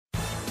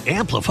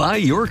Amplify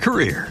your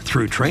career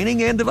through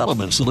training and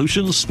development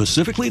solutions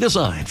specifically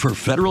designed for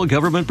federal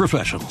government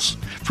professionals.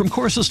 From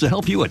courses to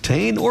help you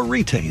attain or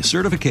retain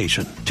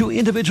certification, to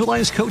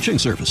individualized coaching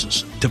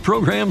services, to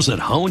programs that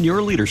hone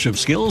your leadership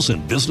skills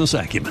and business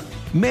acumen,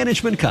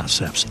 Management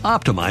Concepts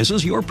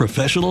optimizes your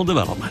professional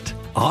development.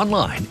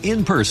 Online,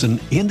 in person,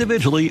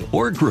 individually,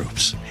 or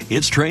groups,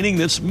 it's training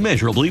that's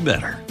measurably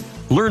better.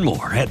 Learn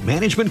more at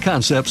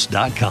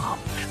managementconcepts.com.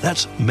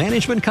 That's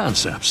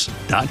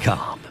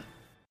managementconcepts.com.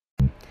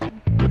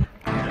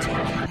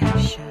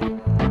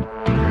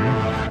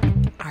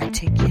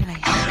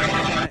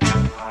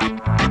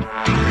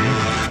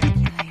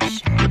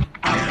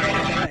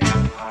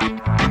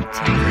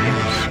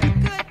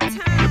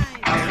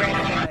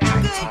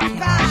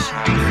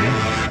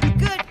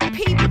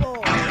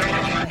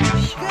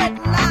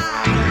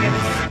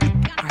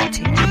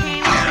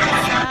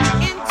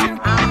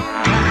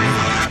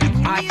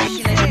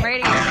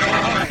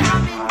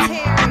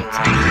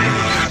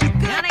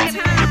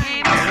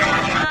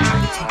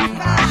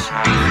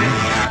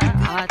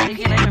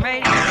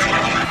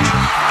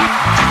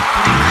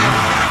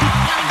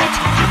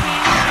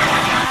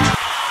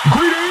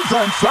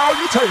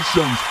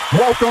 Salutations!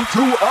 Welcome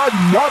to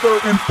another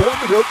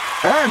informative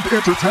and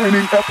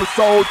entertaining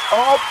episode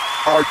of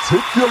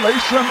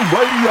Articulation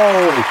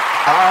Radio.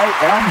 I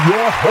am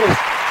your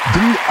host,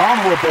 the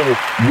Honorable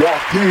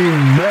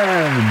Joaquin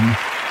Mann.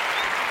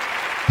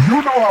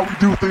 You know how we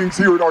do things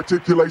here at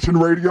Articulation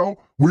Radio.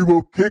 We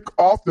will kick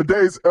off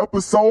today's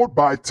episode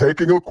by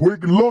taking a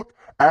quick look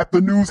at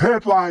the news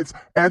headlines.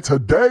 And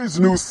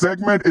today's news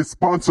segment is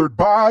sponsored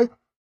by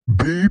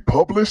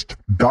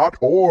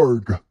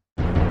bepublished.org.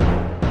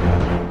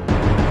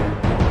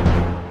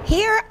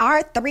 Here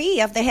are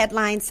three of the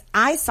headlines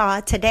I saw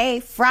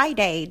today,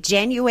 Friday,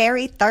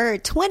 January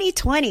 3rd,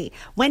 2020,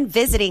 when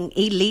visiting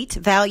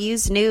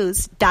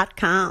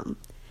EliteValuesNews.com.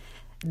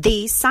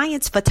 The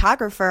Science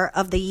Photographer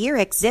of the Year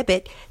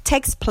exhibit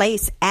takes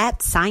place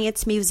at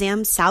Science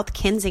Museum South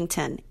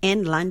Kensington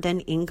in London,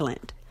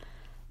 England.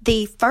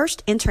 The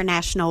first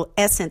International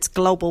Essence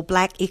Global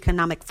Black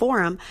Economic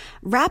Forum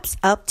wraps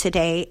up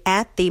today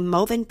at the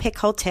Movenpick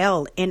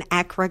Hotel in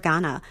Accra,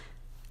 Ghana.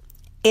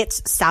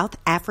 It's South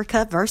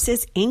Africa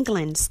versus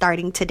England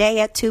starting today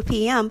at 2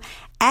 p.m.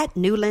 at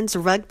Newlands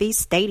Rugby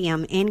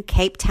Stadium in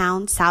Cape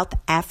Town, South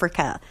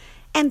Africa.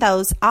 And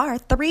those are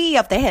three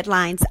of the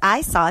headlines I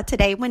saw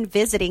today when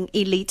visiting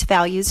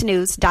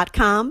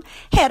EliteValuesNews.com.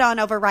 Head on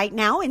over right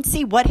now and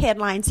see what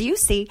headlines you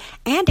see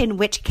and in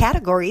which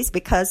categories,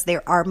 because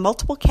there are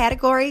multiple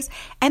categories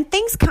and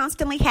things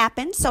constantly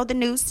happen. So the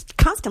news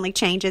constantly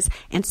changes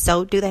and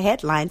so do the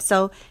headlines.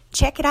 So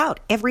check it out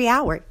every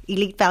hour,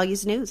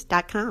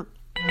 EliteValuesNews.com.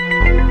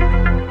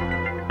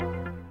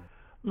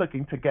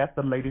 Looking to get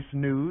the latest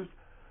news?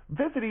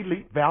 Visit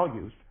Elite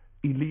Values.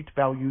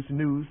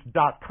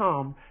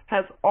 EliteValuesNews.com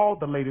has all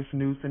the latest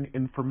news and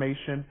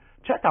information.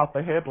 Check out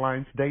the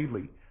headlines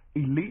daily.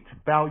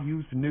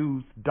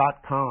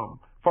 EliteValuesNews.com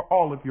for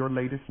all of your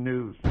latest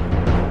news.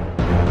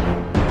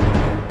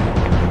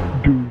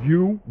 Do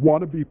you want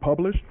to be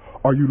published?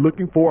 Are you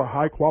looking for a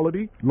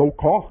high-quality,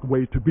 low-cost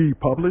way to be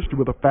published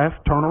with a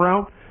fast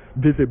turnaround?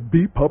 Visit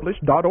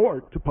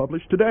bepublished.org to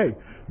publish today.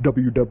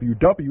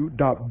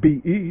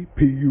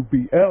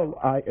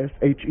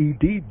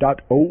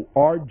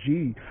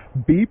 www.bepublished.org.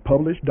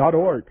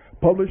 bepublished.org.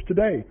 Publish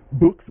today.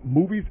 Books,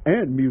 movies,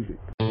 and music.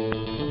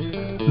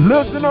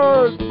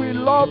 Listeners, we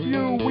love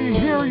you, we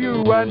hear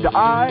you, and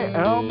I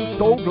am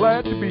so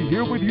glad to be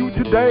here with you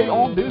today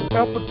on this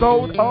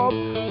episode of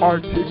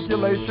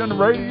Articulation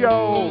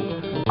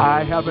Radio.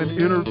 I have an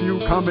interview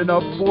coming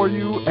up for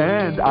you,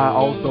 and I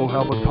also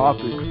have a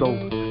topic, so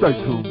stay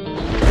tuned.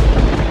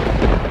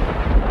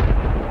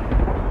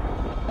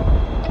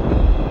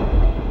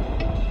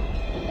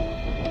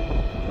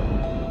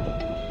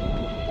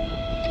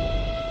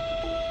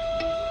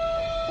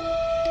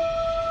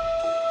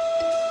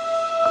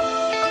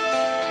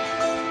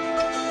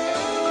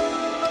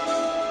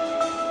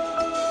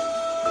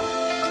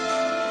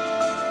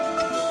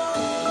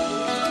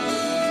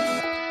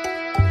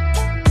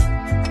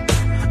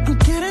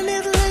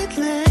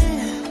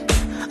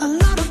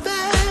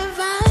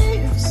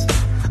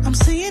 I'm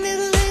seeing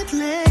it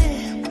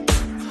lately.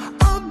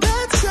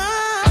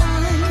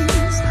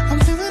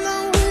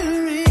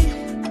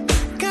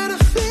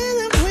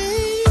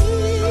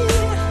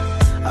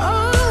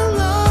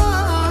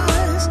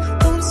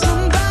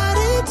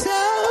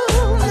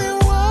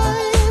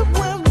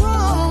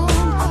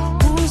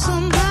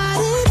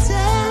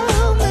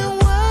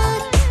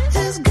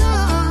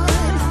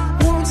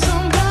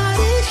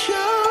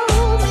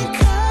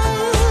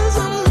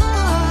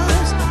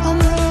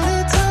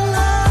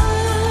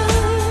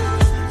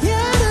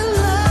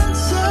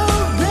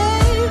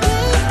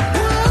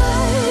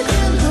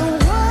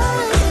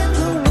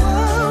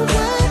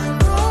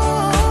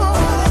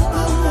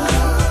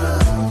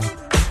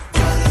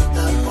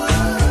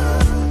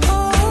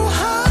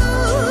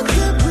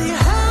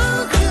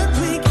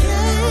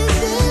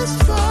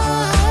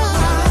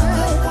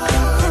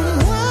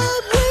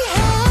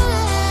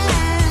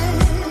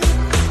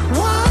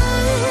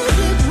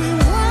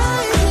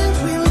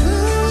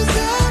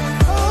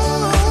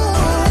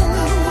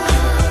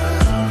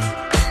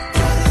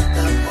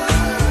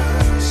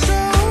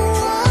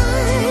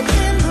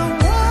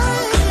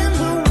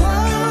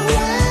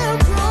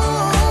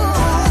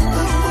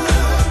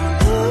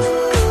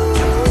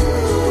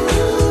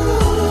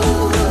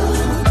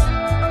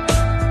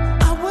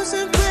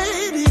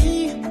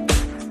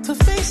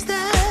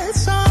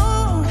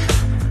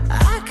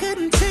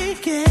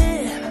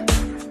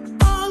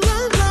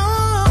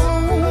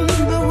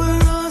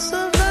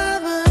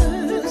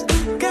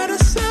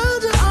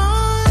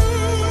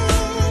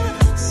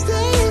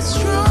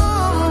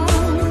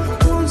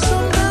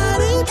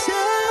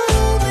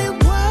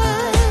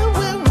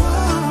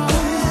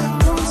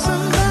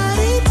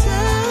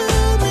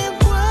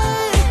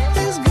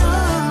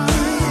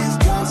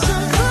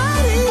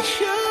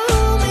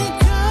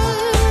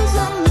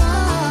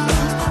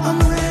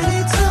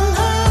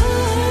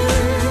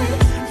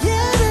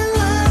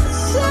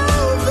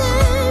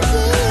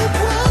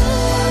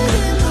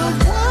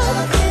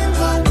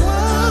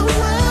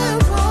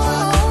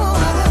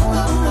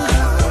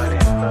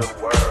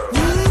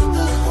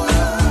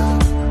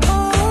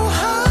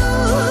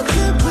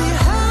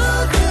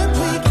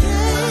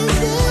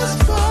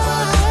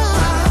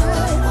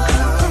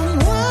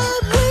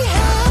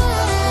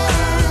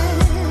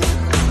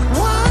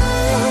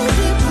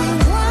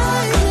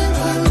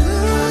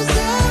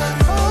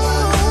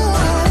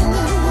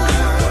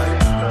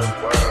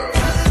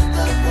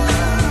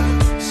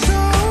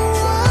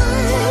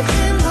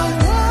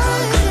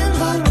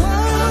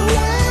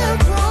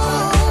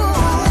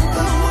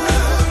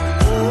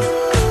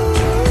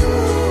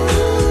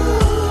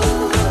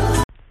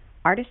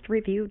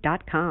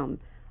 artistreview.com.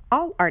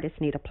 All artists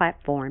need a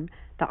platform.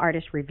 The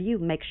Artist Review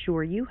makes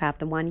sure you have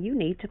the one you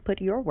need to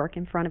put your work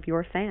in front of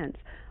your fans.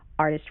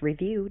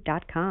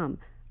 artistreview.com.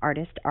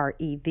 Artist,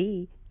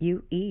 REVUE.com.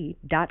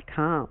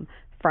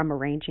 From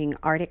arranging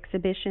art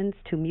exhibitions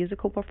to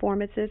musical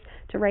performances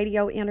to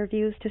radio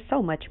interviews to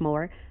so much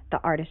more,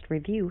 the Artist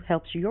Review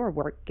helps your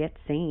work get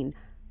seen.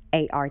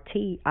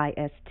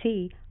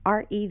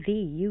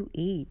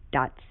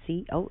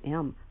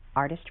 artistrevue.com.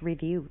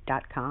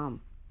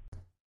 artistreview.com.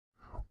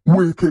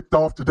 We kicked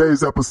off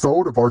today's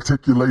episode of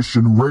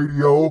Articulation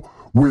Radio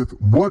with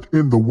What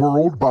in the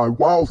World by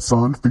Wild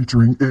Son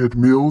featuring Ed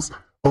Mills.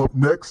 Up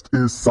next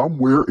is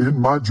Somewhere in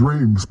My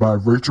Dreams by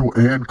Rachel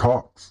Ann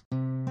Cox.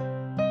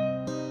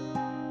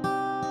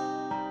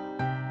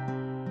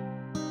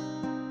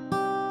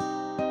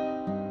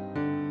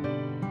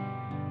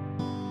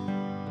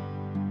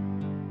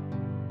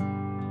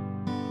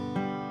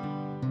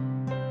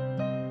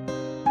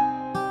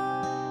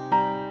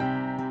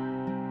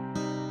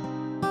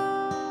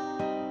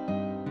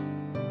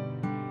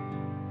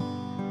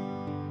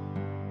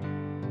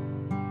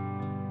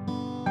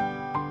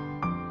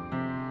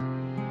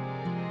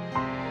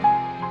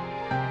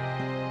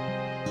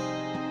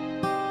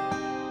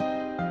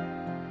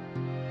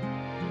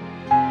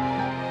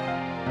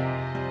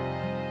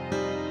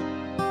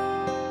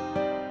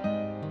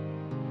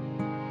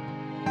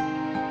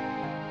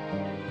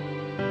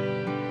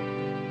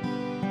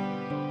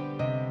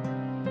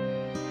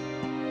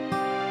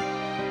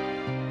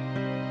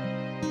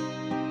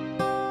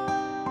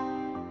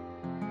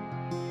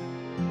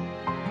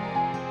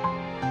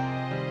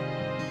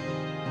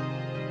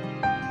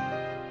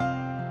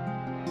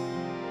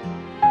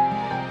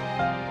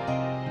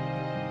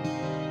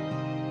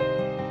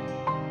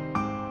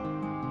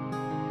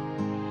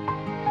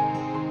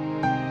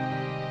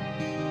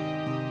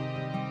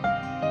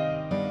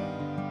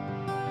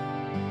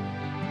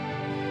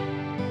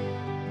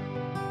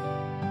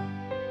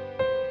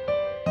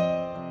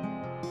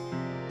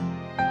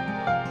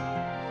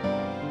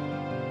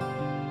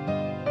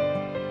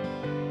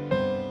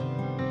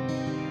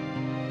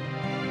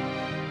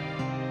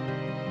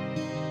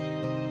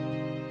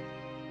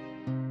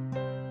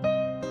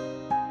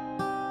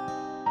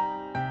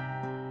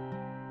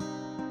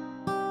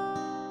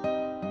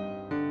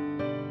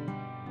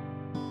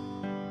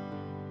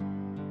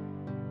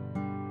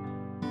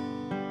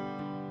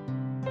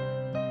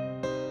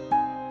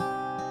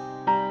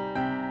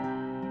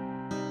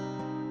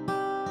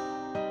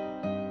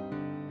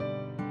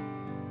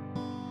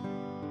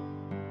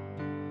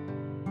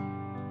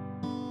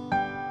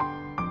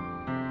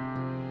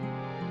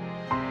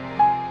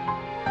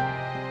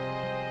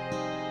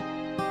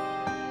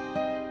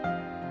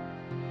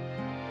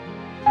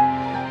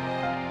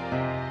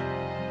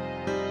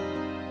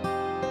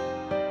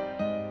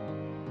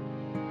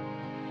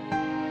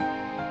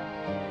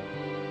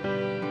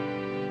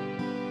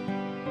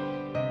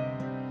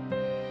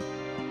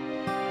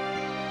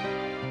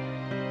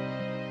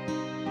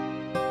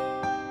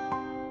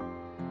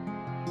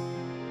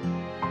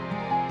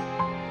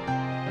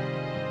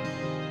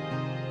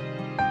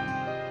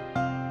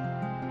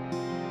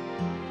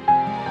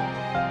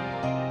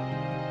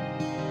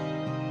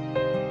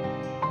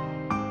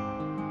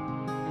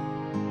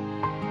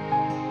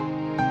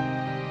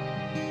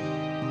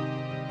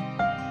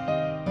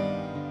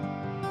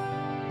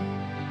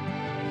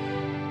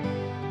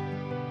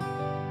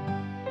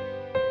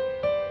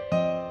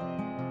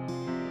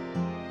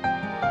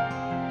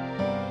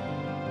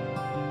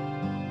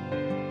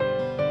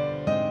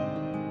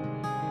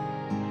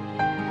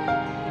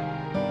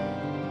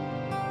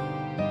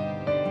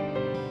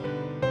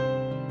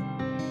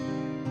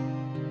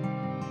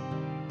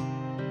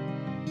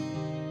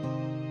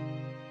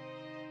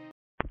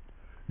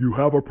 You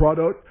have a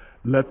product,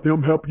 let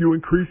them help you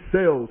increase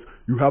sales.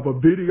 You have a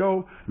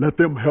video, let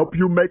them help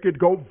you make it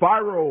go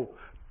viral.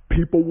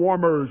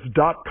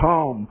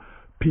 Peoplewarmers.com.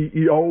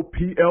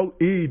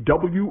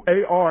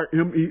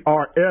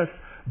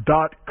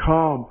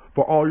 Peoplewarmers.com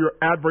for all your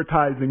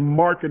advertising,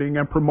 marketing,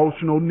 and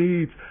promotional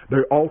needs.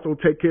 They also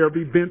take care of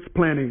events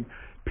planning.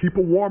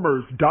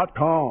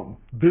 Peoplewarmers.com.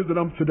 Visit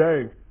them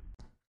today.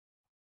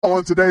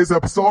 On today's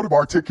episode of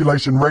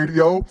Articulation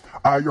Radio,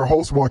 I, your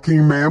host,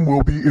 Joaquin Mann,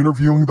 will be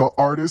interviewing the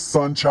artist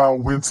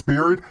Sunchild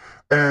Windspirit.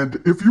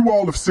 And if you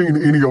all have seen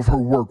any of her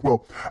work,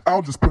 well,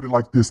 I'll just put it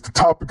like this. The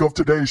topic of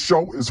today's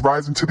show is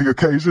rising to the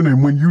occasion.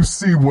 And when you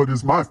see what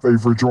is my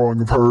favorite drawing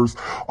of hers,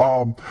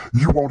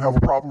 you won't have a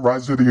problem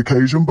rising to the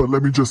occasion. But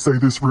let me just say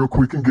this real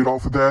quick and get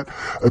off of that.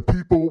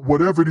 People,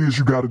 whatever it is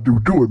you got to do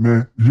it,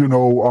 man. You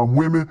know,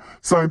 women,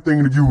 same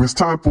thing to you. It's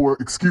time for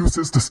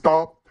excuses to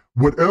stop.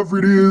 Whatever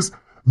it is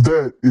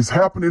that is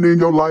happening in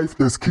your life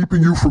that's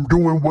keeping you from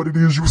doing what it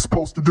is you're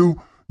supposed to do,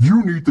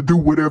 you need to do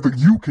whatever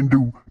you can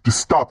do to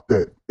stop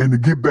that and to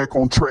get back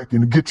on track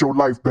and to get your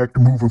life back to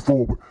moving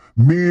forward.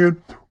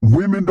 Men,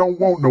 women don't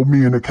want no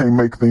men that can't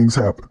make things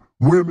happen.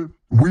 Women,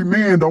 we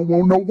men don't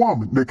want no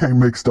woman that can't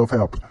make stuff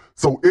happen.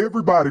 So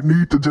everybody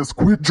need to just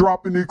quit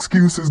dropping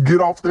excuses, get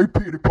off their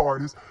pity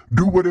parties,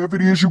 do whatever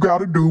it is you got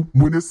to do.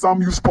 When it's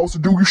something you're supposed to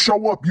do, you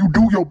show up, you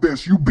do your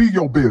best, you be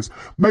your best.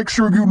 Make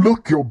sure you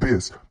look your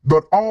best.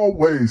 But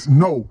always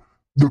know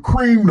the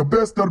cream, the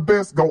best of the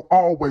best, go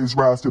always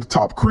rise to the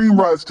top. Cream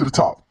rise to the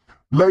top.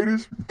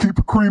 Ladies, keep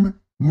it creamy.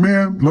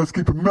 Men, let's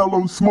keep it mellow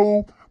and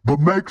smooth. But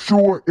make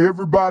sure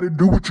everybody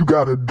do what you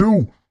got to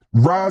do.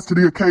 Rise to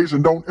the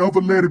occasion. Don't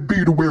ever let it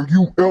be to where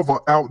you ever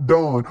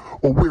outdone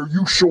or where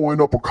you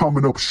showing up or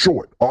coming up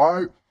short. All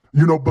right?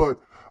 But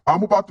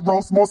I'm about to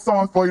roll some more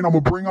songs for you, and I'm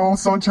going to bring on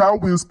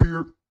Sunchild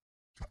Windspirit.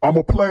 I'm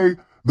going to play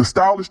The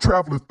Stylish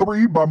Traveler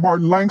 3 by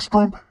Martin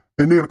Langstrom,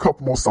 and then a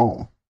couple more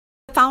songs.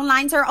 Phone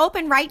lines are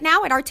open right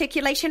now at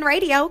Articulation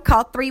Radio.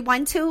 Call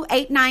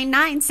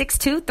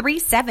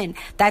 312-899-6237.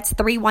 That's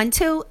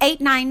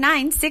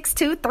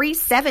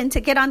 312-899-6237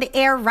 to get on the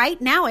air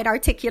right now at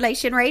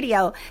Articulation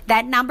Radio.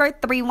 That number,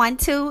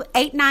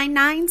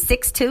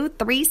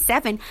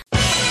 312-899-6237.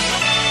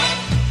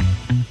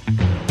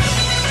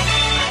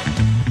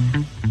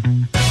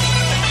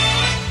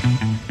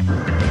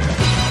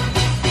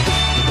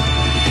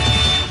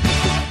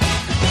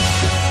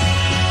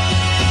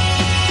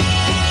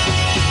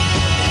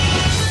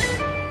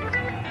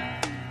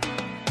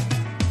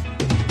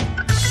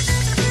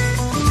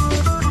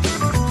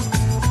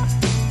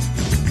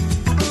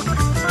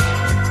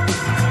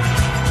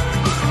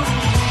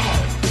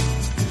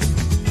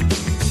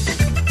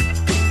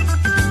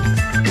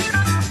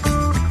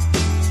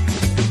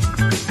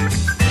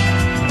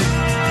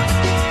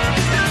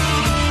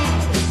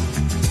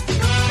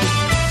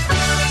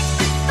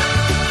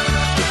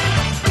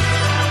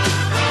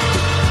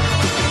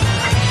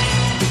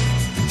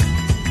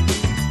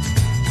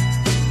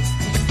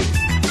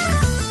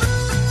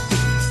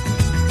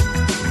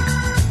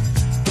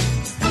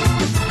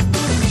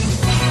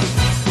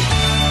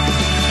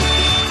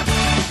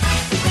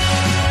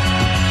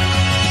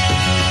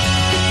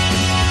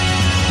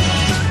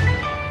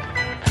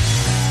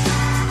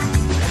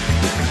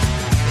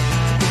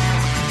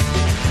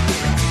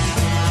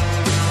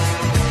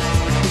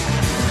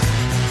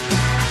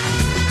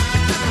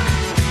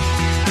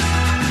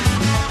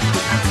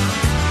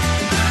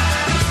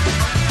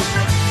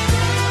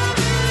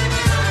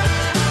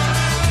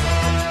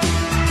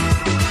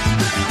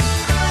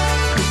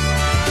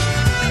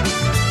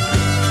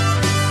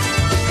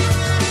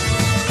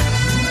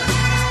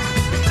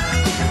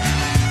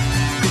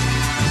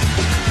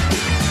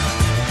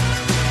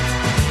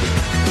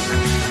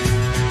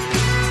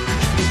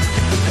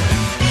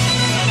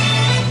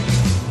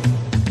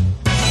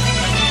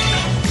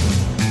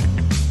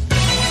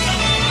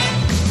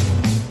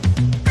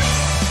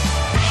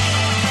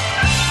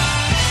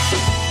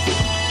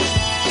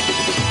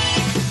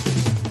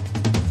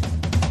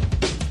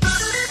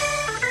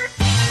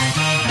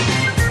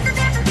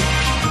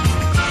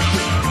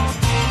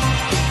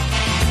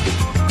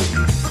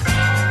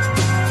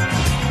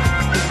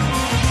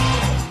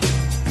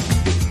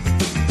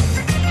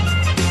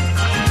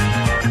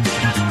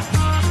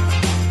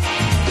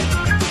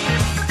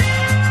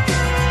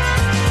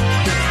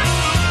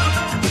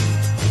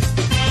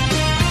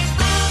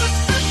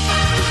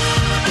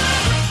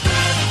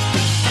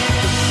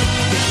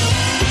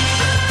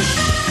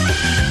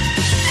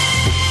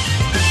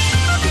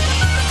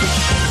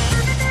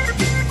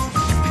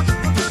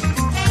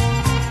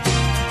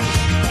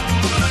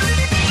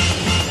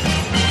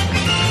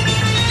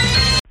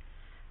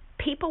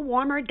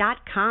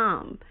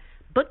 PeopleWarmer.com.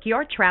 Book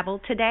your travel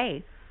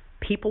today.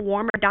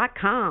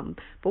 PeopleWarmer.com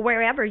for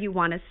wherever you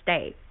want to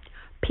stay.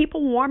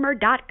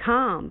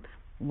 PeopleWarmer.com,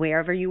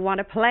 wherever you want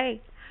to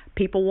play.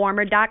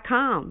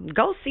 PeopleWarmer.com.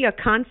 Go see a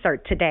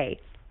concert today.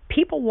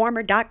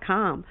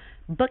 PeopleWarmer.com.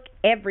 Book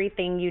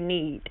everything you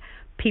need.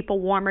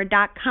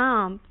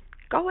 PeopleWarmer.com.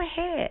 Go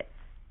ahead.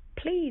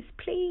 Please,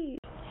 please.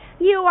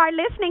 You are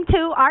listening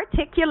to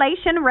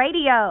Articulation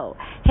Radio.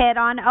 Head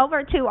on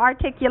over to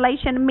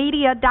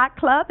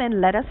articulationmedia.club and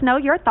let us know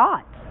your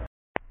thoughts.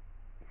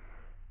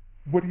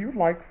 Would you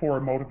like for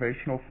a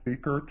motivational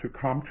speaker to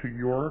come to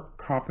your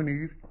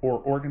company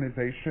or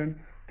organization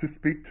to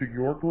speak to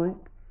your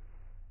group?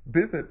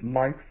 Visit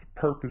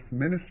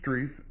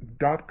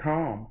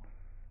lifespurposeministries.com.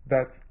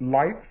 That's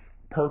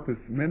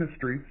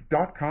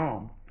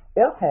lifespurposeministries.com.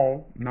 Or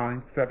call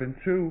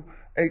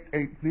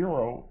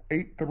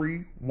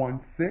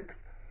 972-880-8316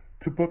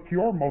 to book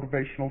your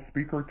motivational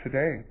speaker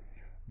today.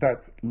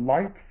 That's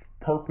Life's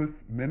Purpose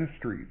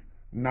Ministries,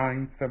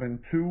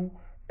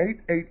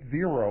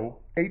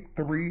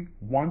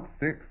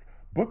 972-880-8316.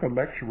 Book a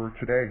lecturer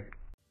today.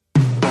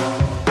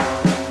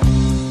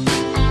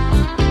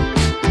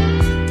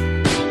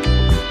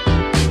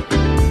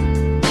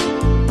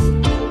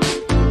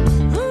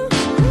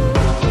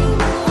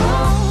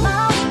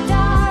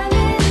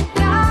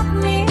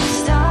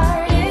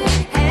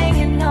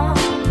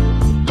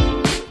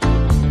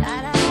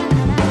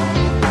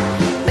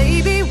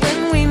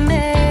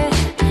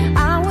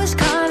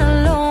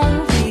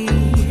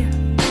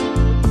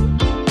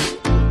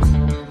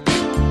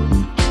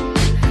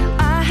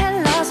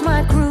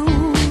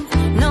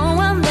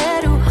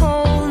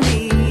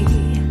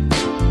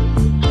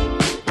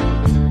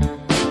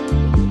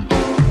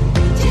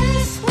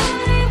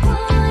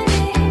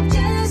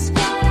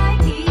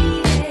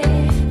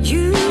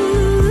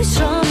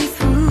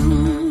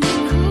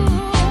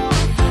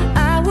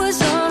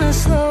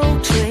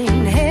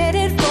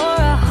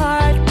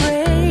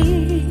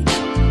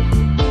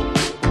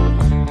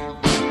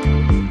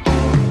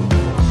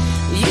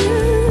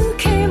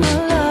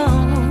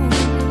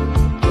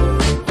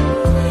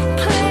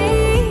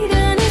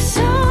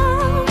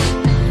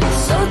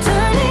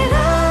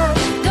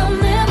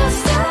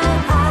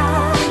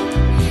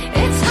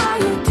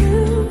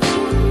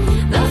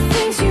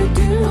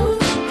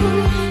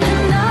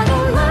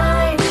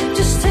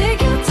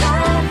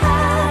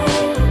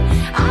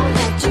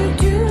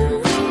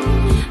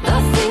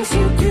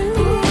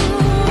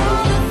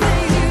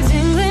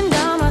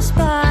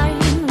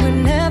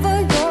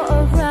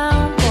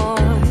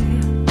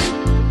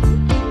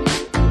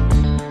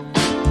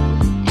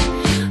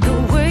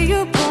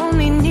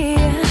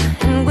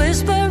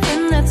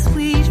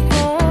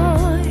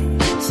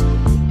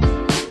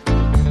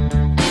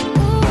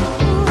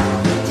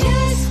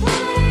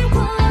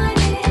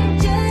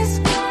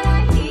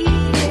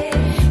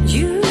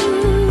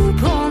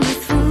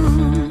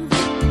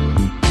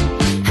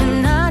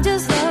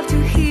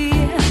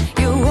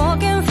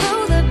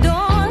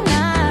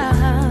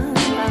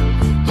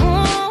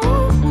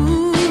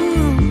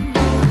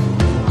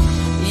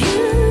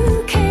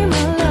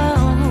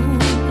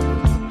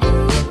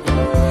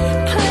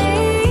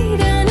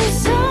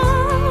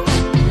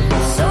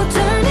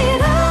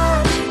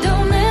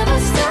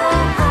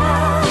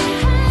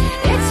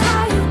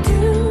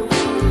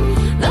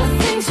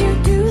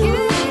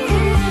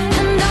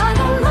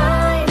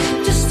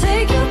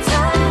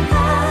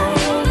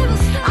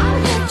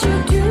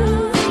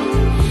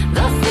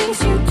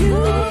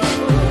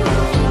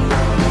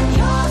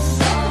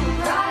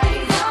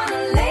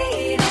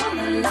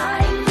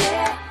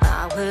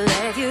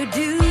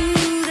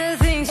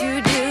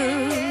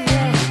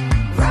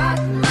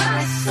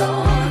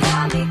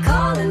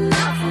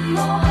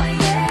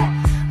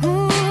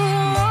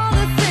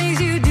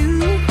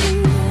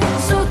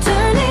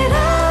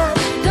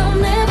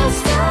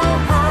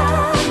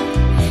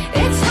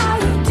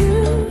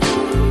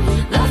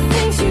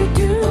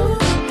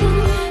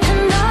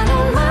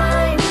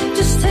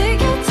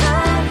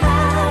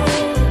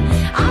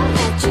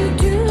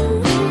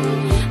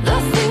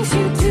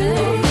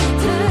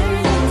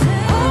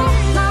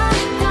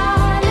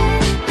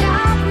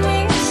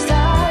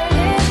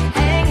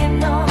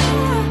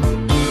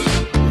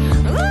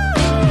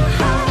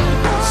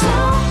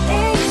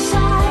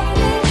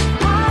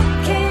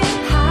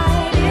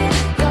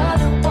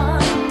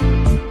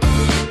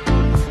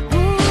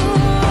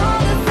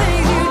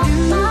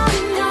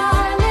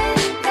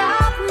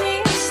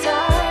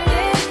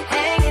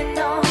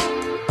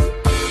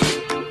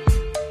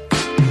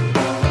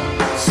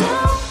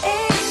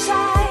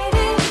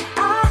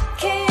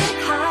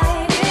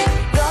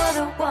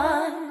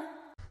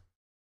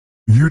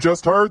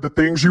 just heard The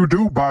Things You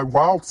Do by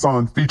Wild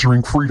Son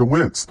featuring Frida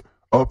Winst.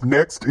 Up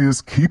next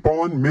is Keep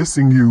On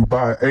Missing You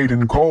by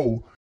Aiden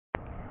Cole.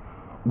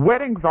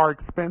 Weddings are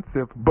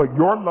expensive, but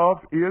your love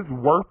is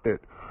worth it.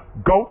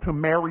 Go to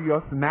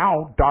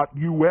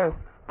marryusnow.us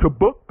to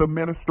book the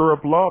Minister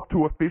of Love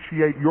to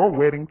officiate your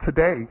wedding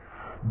today.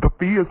 The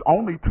fee is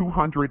only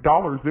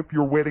 $200 if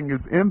your wedding is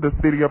in the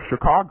city of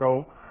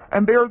Chicago,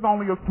 and there's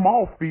only a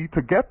small fee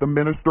to get the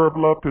Minister of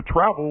Love to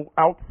travel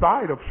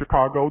outside of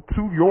Chicago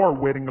to your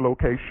wedding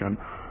location.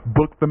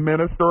 Book the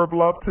Minister of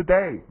Love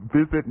today.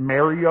 Visit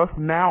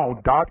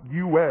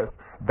marryusnow.us.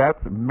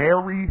 That's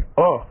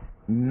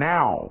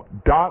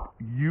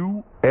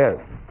marryusnow.us.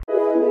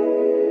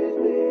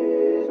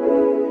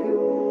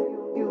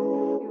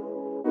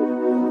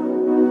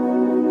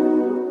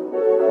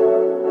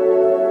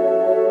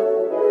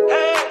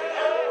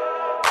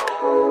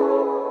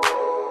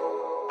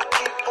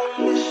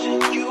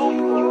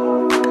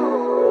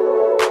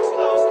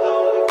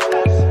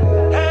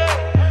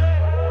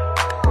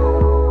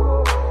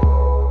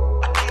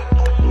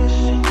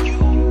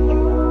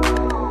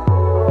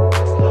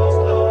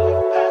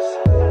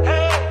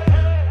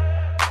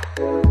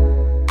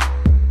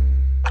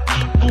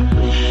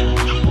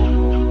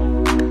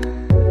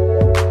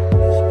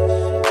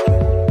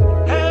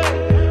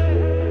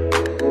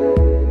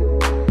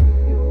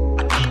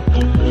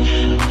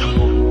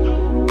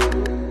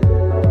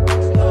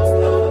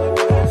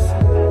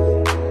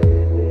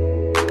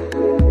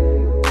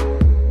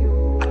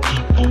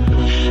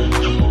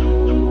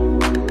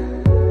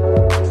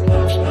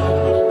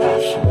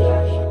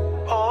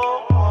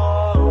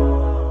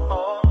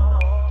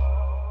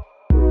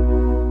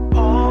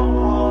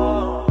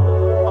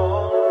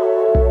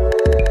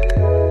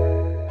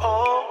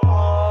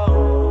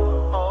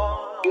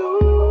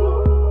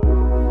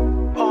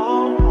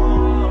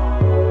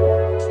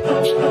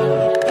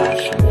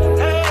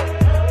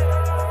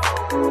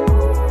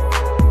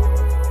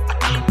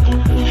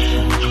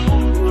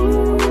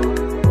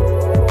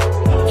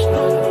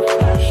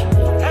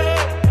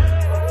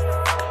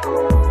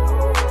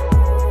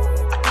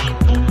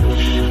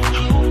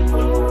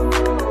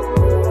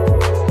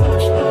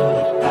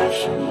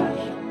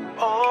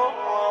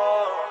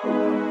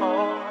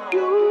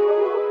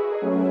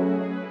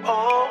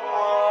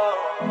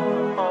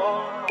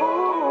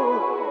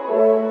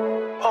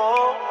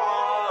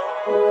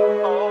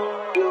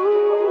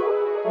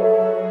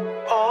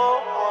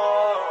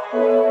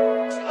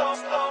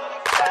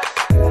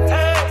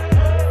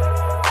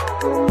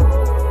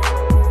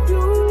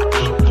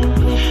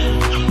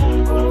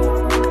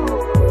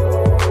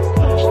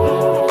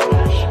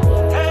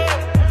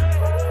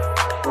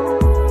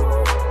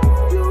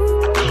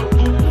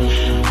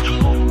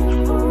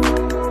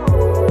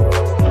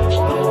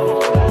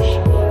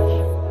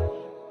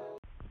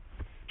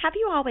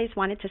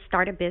 Wanted to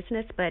start a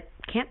business but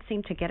can't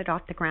seem to get it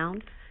off the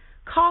ground?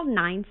 Call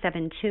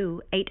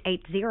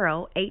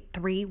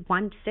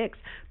 972-880-8316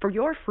 for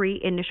your free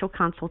initial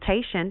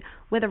consultation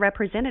with a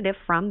representative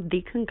from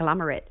The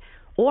Conglomerate,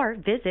 or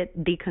visit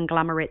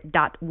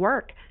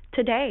theconglomerate.work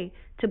today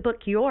to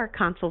book your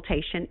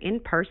consultation in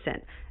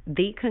person.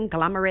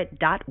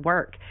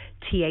 Theconglomerate.work,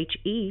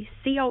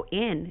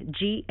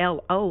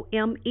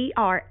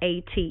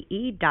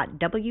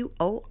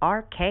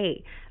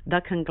 TheConglomerate.work,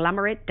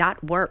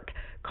 theconglomerate.work.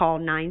 Call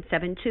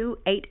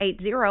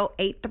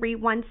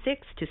 972-880-8316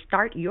 to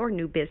start your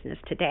new business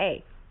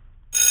today.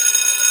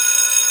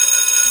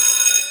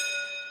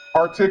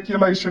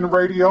 Articulation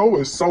Radio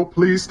is so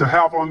pleased to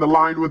have on the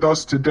line with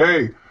us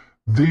today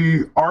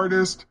the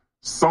artist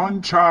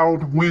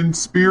Sunchild Wind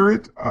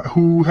Spirit,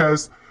 who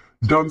has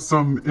done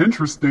some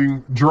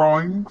interesting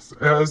drawings,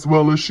 as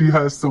well as she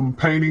has some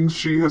paintings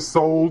she has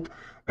sold,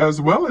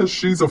 as well as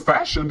she's a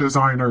fashion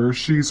designer.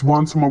 She's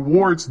won some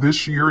awards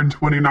this year in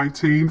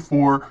 2019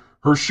 for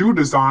her shoe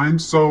design.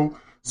 So,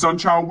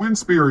 Sunchild Wind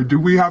Spirit, do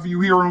we have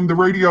you here on the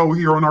radio,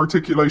 here on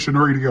Articulation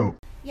Radio?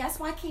 Yes,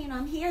 Joaquin,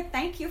 I'm here.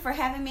 Thank you for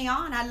having me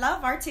on. I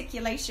love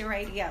Articulation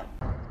Radio.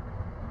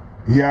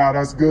 Yeah,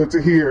 that's good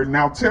to hear.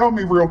 Now tell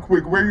me real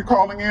quick, where you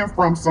calling in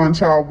from,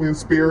 Sunchild Wind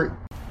Spirit?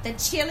 The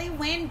chilly,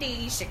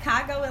 windy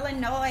Chicago,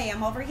 Illinois.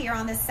 I'm over here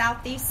on the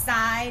southeast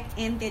side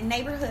in the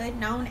neighborhood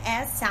known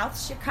as South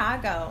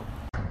Chicago.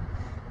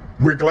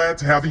 We're glad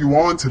to have you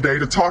on today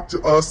to talk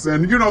to us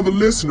and, the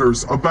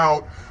listeners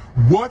about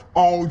what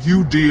all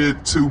you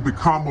did to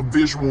become a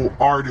visual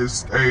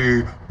artist.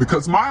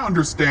 Because my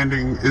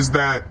understanding is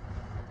that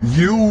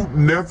you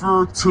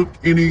never took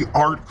any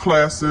art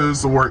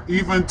classes or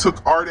even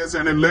took art as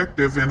an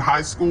elective in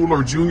high school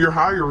or junior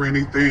high or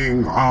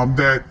anything,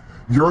 that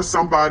you're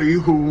somebody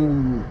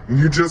who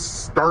you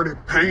just started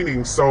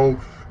painting. So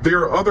there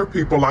are other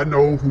people I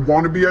know who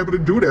want to be able to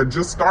do that.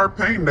 Just start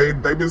painting.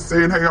 They've been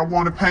saying, hey, I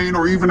want to paint,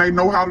 or even they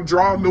know how to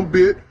draw a little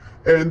bit.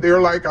 And they're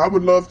like, I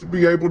would love to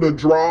be able to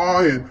draw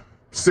and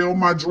sell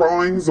my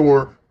drawings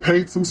or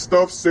paint some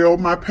stuff, sell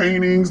my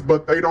paintings,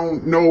 but they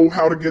don't know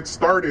how to get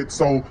started.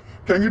 So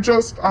can you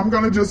I'm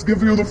going to just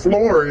give you the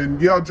floor and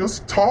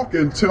just talk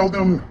and tell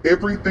them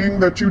everything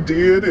that you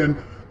did and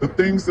the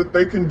things that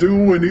they can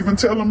do, and even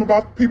tell them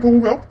about the people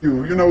who helped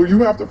you. You know, you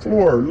have the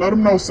floor. Let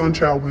them know,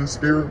 Sunchild Wind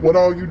Spirit, what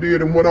all you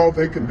did and what all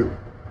they can do.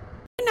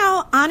 You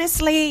know,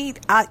 honestly,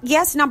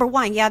 yes, number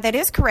one, yeah, that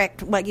is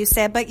correct what you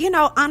said. But, you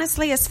know,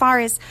 honestly, as far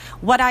as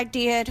what I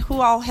did,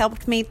 who all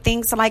helped me,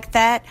 things like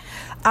that,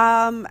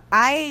 I'll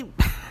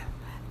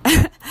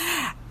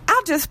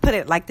just put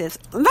it like this.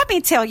 Let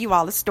me tell you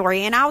all the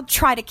story, and I'll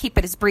try to keep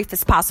it as brief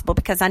as possible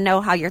because I know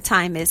how your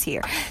time is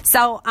here.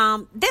 So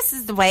this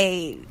is the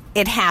way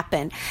it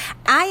happened.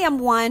 I am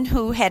one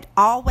who had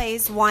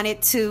always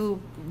wanted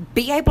to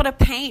be able to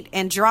paint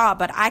and draw,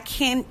 but I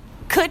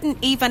couldn't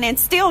even, and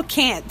still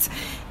can't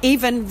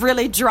even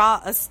really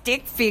draw a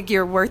stick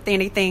figure worth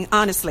anything,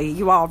 honestly,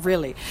 you all,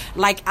 really.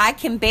 Like, I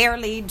can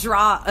barely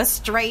draw a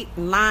straight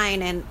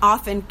line and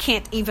often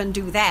can't even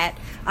do that.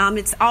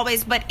 It's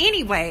always, but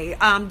anyway,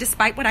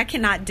 despite what I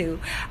cannot do,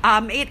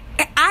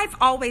 I've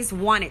always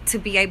wanted to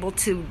be able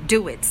to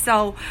do it.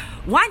 So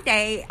one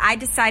day I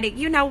decided,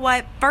 you know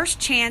what, first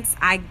chance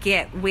I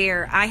get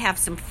where I have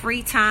some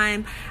free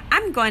time,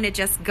 I'm going to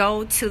just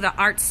go to the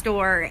art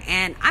store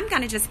and I'm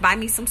going to just buy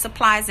me some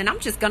supplies and I'm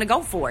just going to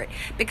go for it.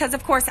 Because,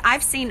 of course,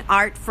 I've seen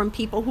art from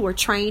people who are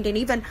trained, and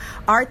even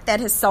art that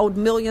has sold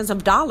millions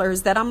of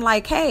dollars, that I'm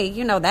like, hey,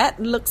 you know, that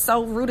looks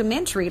so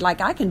rudimentary.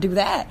 Like, I can do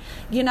that,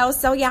 you know.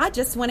 So, yeah, I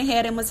just went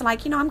ahead and was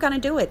like, you know, I'm going to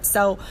do it.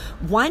 So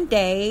one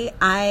day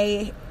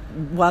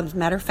well, as a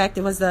matter of fact,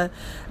 it was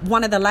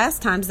one of the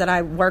last times that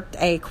I worked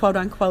a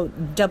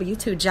quote-unquote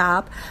W-2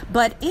 job.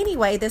 But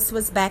anyway, this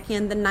was back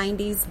in the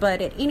 90s.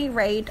 But at any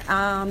rate,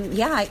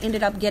 I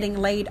ended up getting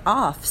laid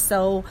off.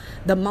 So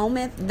the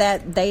moment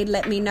that they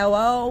let me know,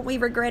 oh, we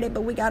regret it,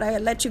 but we got to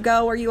let you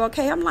go. Are you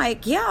okay? I'm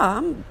like, yeah,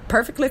 I'm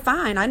perfectly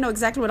fine. I know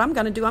exactly what I'm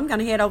going to do. I'm going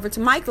to head over to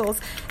Michael's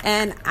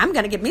and I'm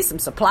going to get me some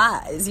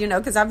supplies, you know,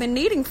 because I've been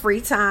needing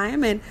free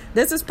time. And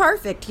this is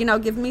perfect, you know,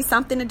 give me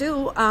something to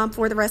do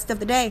for the rest of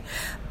the day.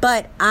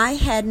 But I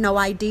had no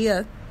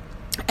idea.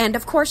 And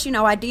of course, you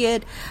know, I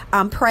did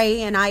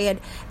pray, and I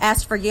had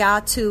asked for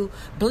Yah to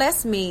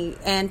bless me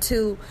and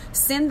to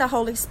send the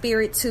Holy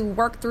Spirit to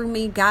work through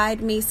me,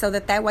 guide me, so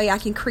that way I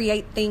can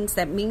create things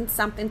that mean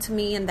something to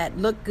me and that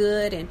look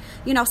good, and,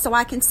 you know, so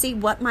I can see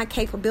what my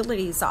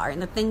capabilities are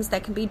and the things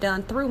that can be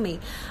done through me.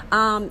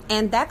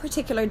 And that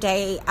particular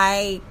day,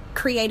 I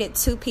created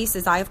 2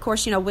 pieces. I, of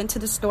course, you know, went to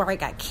the store. I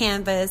got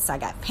canvas, I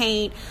got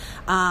paint,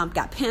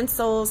 got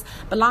pencils.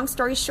 But long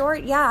story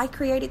short, yeah, I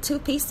created 2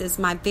 pieces.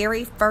 My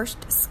very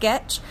first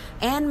sketch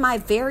and my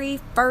very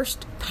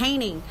first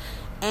painting.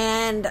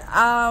 And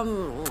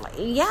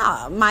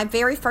my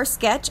very first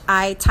sketch,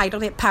 I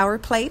titled it Power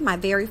Play. My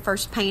very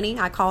first painting,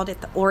 I called it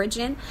The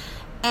Origin.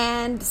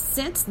 And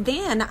since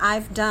then,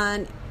 I've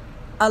done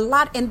a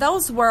lot, and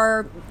those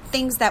were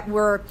things that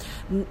were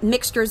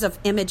mixtures of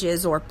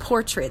images or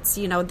portraits.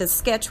 You know, the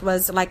sketch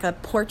was like a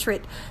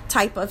portrait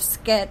type of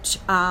sketch,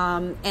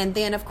 and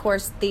then, of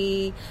course,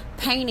 the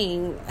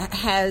painting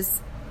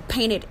has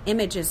painted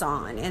images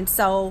on. And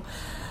so,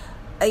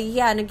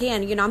 and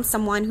again, you know, I'm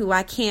someone who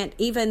I can't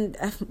even,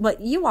 but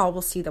you all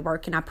will see the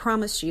work, and I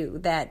promise you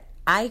that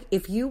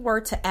if you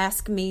were to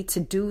ask me to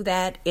do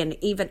that, and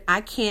even I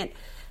can't,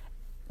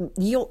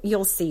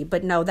 you'll see.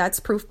 But no, that's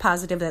proof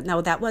positive that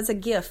no, that was a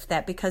gift,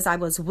 that because I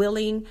was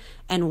willing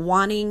and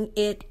wanting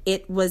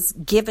it was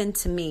given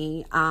to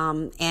me.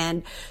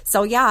 And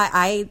so, yeah,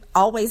 I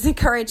always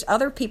encourage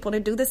other people to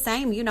do the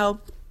same, you know,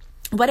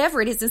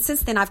 whatever it is. And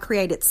since then, I've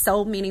created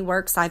so many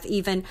works. I've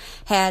even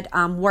had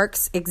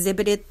works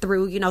exhibited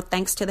through, you know,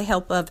 thanks to the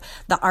help of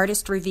the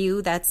Artist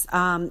Review. That's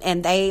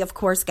and they, of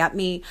course, got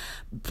me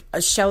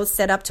shows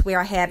set up to where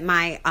I had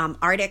my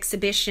art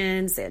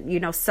exhibitions and, you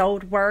know,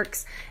 sold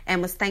works,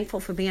 and was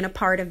thankful for being a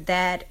part of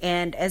that.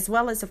 And as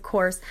well as, of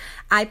course,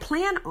 I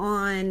plan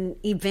on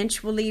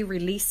eventually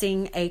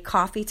releasing a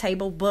coffee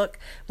table book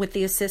with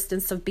the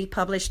assistance of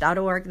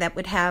bepublished.org that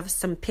would have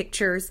some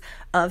pictures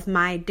of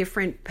my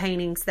different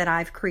paintings that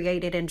I've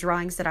created and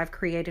drawings that I've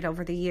created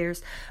over the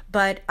years.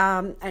 But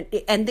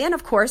and then,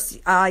 of course,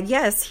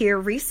 yes, here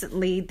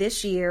recently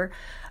this year,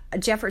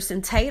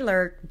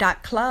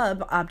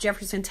 JeffersonTaylor.club.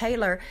 Jefferson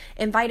Taylor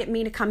invited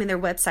me to come in their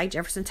website,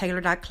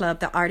 JeffersonTaylor.club.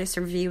 The Artist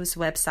Review's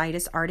website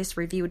is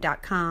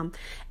artistreview.com.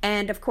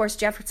 And of course,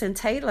 Jefferson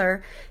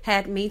Taylor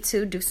had me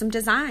to do some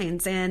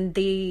designs. And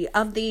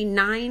of the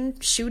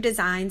 9 shoe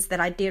designs that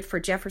I did for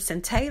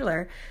Jefferson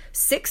Taylor,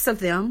 6 of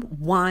them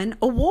won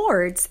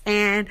awards.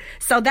 And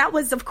so that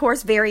was, of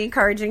course, very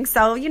encouraging.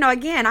 So, you know,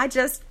 again, I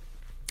just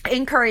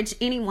encourage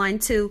anyone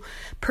to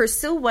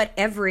pursue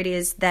whatever it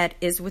is that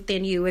is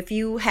within you. If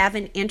you have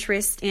an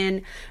interest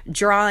in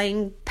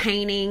drawing,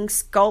 painting,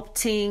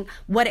 sculpting,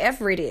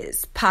 whatever it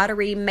is,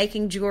 pottery,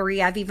 making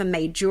jewelry. I've even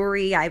made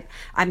jewelry. I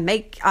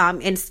make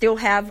and still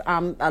have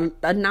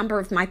a number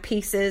of my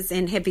pieces,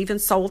 and have even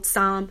sold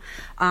some,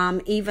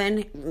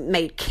 even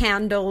made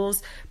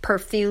candles,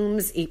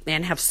 perfumes,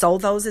 and have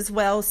sold those as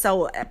well.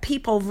 So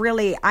people,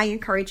 really, I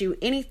encourage you,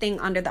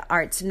 anything under the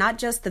arts, not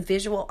just the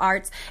visual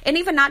arts, and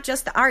even not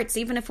just the arts,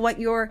 even if what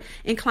you're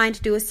inclined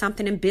to do is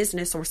something in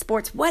business or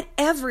sports,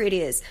 whatever it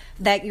is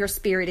that your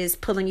spirit is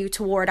pulling you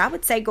toward, I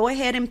would say go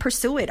ahead and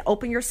pursue it.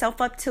 Open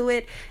yourself up to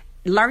it.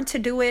 Learn to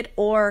do it,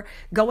 or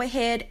go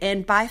ahead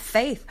and by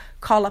faith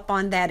call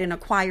upon that and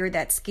acquire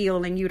that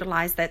skill and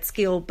utilize that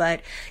skill.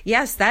 But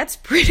yes, that's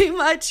pretty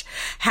much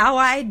how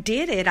I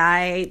did it.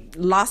 I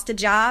lost a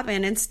job,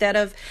 and instead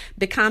of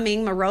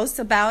becoming morose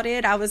about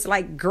it, I was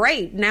like,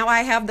 great, now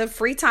I have the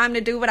free time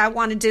to do what I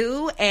want to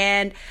do.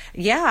 And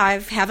yeah, I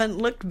haven't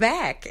looked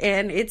back,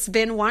 and it's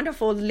been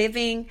wonderful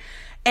living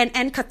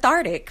and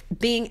cathartic,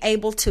 being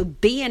able to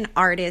be an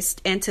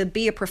artist and to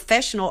be a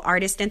professional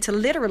artist and to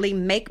literally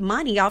make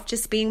money off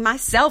just being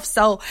myself.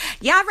 So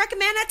yeah, I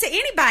recommend that to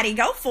anybody.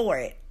 Go for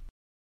it.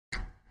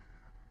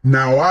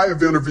 Now, I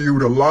have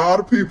interviewed a lot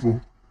of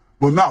people.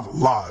 Well, not a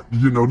lot,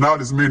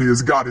 not as many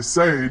as Goddess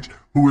Sage,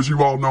 who, as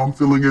you all know, I'm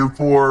filling in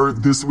for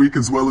this week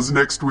as well as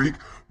next week.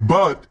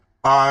 But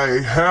I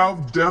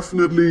have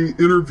definitely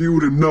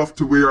interviewed enough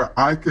to where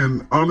I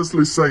can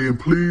honestly say, and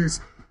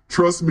please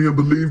trust me and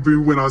believe me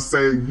when I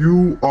say,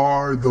 you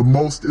are the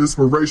most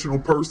inspirational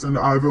person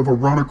I've ever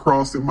run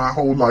across in my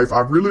whole life.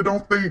 I really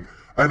don't think,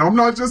 and I'm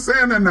not just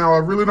saying that now, I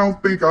really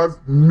don't think I've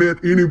met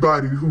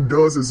anybody who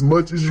does as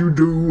much as you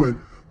do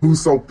and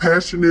who's so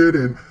passionate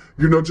and,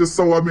 just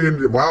so,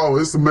 wow,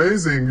 it's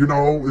amazing,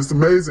 it's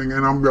amazing.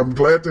 And I'm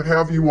glad to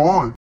have you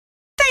on.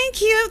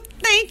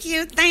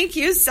 Thank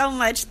you so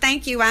much.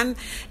 Thank you. I'm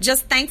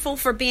just thankful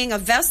for being a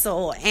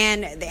vessel.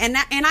 And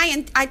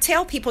I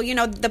tell people,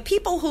 the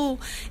people who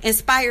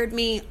inspired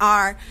me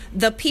are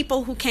the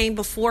people who came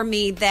before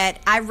me that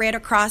I read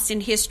across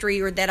in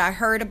history or that I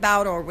heard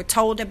about or were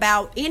told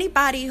about.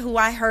 Anybody who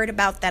I heard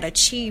about that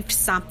achieved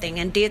something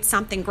and did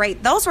something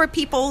great. Those were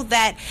people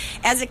that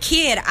as a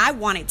kid I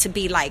wanted to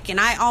be like, and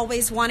I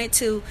always wanted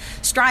to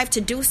strive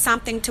to do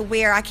something to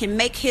where I can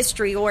make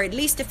history, or at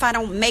least if I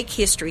don't make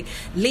history,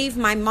 leave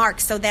my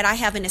mark so that I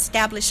have an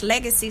established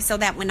legacy, so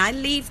that when I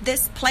leave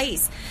this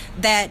place,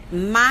 that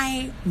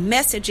my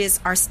messages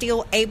are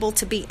still able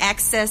to be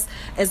accessed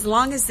as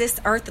long as this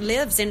earth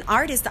lives. And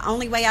art is the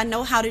only way I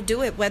know how to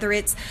do it, whether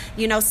it's,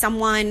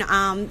 someone,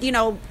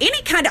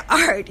 any kind of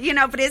art,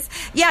 but it's,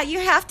 you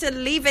have to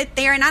leave it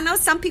there. And I know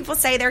some people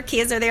say their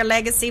kids are their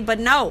legacy, but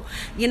no,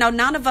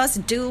 none of us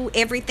do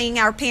everything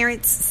our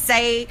parents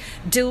say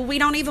do. We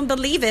don't even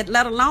believe it,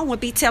 let alone would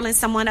be telling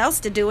someone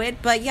else to do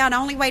it. But the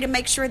only way to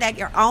make sure that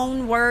your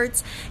own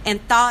words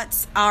and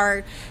thoughts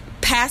are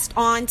passed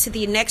on to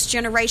the next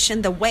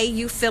generation the way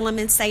you feel them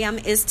and say them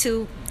is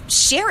to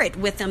share it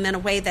with them in a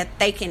way that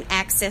they can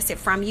access it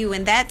from you.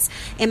 And that's,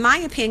 in my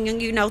opinion,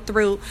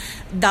 through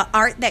the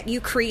art that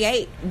you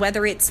create,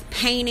 whether it's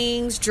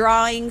paintings,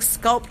 drawings,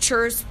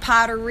 sculptures,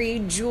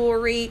 pottery,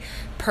 jewelry,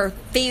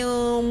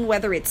 perfume,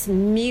 whether it's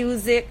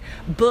music,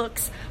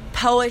 books,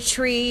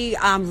 poetry,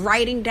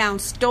 writing down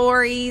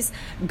stories,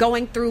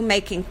 going through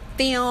making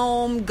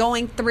film,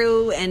 going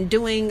through and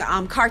doing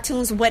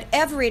cartoons,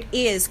 whatever it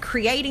is,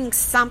 creating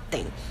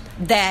something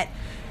that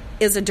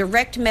is a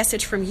direct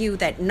message from you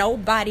that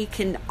nobody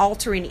can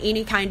alter in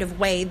any kind of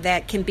way,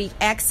 that can be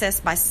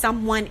accessed by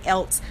someone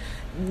else,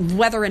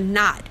 whether or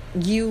not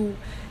you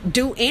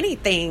do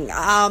anything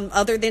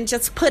other than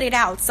just put it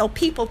out. So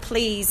people,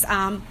 please,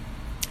 I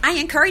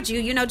encourage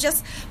you,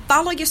 just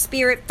follow your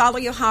spirit, follow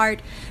your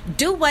heart,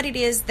 do what it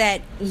is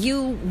that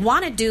you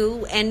want to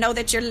do and know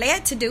that you're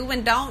led to do,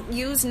 and don't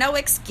use no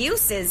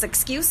excuses.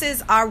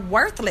 Excuses are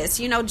worthless.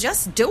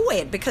 Just do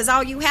it, because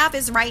all you have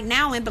is right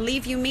now. And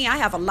believe you me, I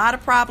have a lot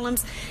of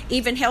problems,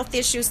 even health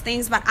issues,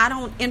 things, but I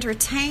don't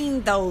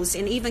entertain those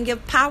and even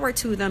give power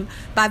to them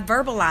by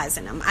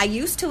verbalizing them. I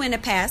used to in the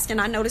past,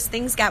 and I noticed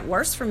things got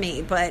worse for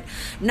me. But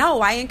no,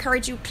 I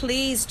encourage you,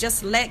 please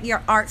just let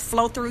your art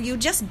flow through you.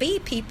 Just be,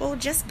 people,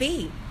 just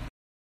be.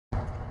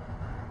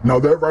 Now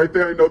that right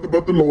there ain't nothing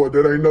but the Lord.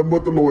 That ain't nothing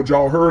but the Lord.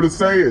 Y'all heard her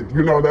say it.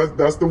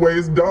 That's the way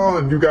it's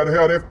done. You got to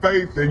have that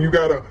faith, and you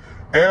got to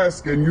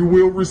ask, and you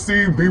will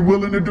receive. Be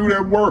willing to do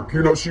that work.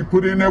 She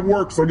put in that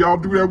work, so y'all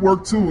do that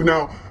work too.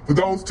 Now, for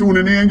those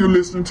tuning in, you're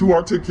listening to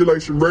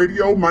Articulation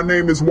Radio. My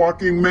name is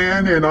Walking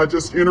Man, and I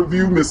just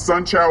interviewed Miss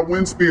Sunchild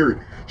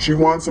Winspirit. She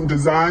won some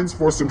designs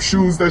for some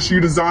shoes that she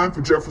designed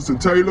for Jefferson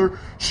Taylor.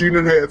 She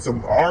done had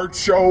some art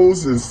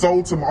shows and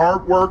sold some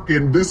artwork.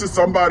 And this is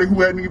somebody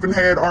who hadn't even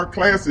had art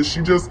classes. She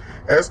just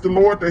asked the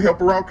Lord to help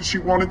her out because she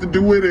wanted to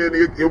do it, and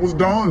it was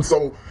done.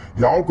 So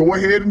y'all go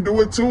ahead and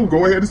do it too.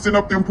 Go ahead and send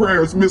up them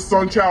prayers. Miss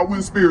Sunchild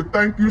Winspirit,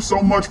 thank you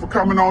so much for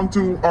coming on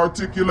to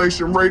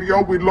Articulation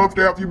Radio. We'd love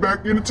to have you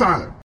back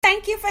anytime.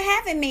 Thank you for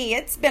having me.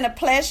 It's been a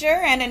pleasure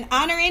and an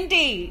honor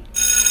indeed.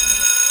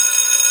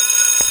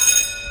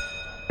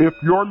 If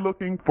you're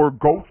looking for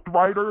ghost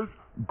writers,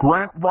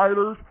 grant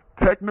writers,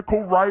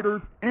 technical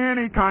writers,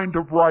 any kind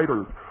of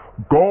writers,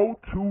 go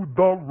to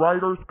the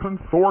Writers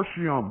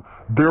Consortium.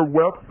 Their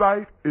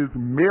website is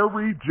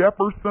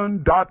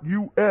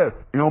maryjefferson.us,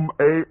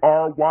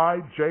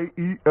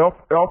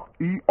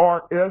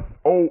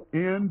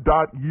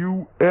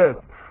 MaryJefferson.us,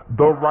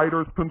 the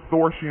Writers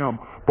Consortium,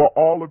 for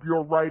all of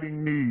your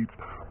writing needs,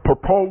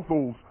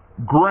 proposals,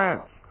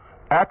 grants,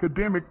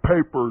 academic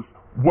papers,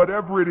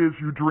 whatever it is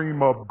you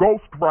dream of,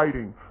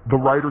 ghostwriting. The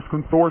Writers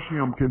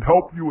Consortium can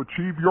help you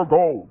achieve your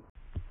goals.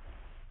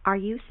 Are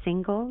you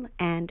single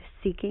and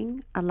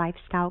seeking a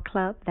lifestyle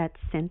club that's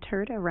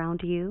centered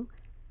around you?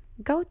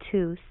 Go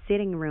to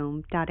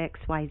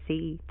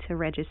sittingroom.xyz to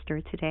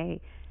register today.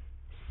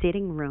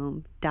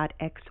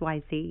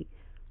 Sittingroom.xyz,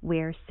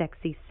 where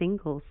sexy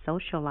singles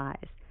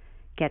socialize.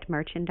 Get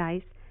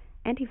merchandise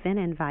and event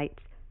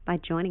invites by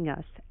joining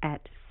us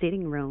at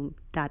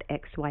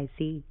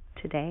sittingroom.xyz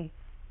today.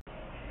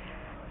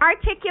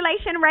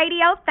 Articulation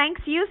Radio, thanks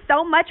you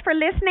so much for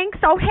listening.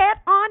 So head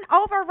on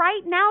over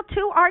right now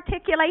to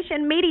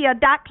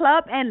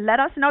articulationmedia.club and let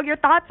us know your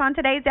thoughts on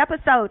today's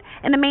episode.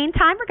 In the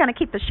meantime, we're going to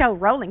keep the show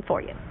rolling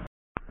for you.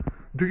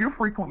 Do you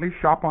frequently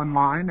shop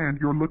online and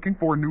you're looking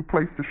for a new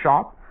place to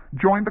shop?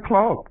 Join the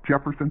club,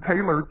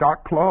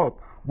 jeffersontaylor.club,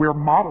 where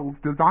models,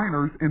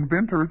 designers,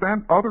 inventors,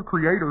 and other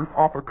creators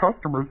offer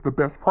customers the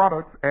best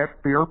products at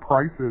fair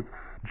prices.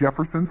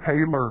 Jefferson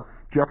Taylor,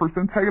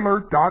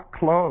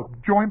 jeffersontaylor.club.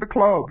 Join the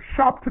club.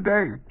 Shop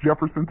today,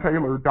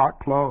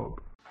 jeffersontaylor.club.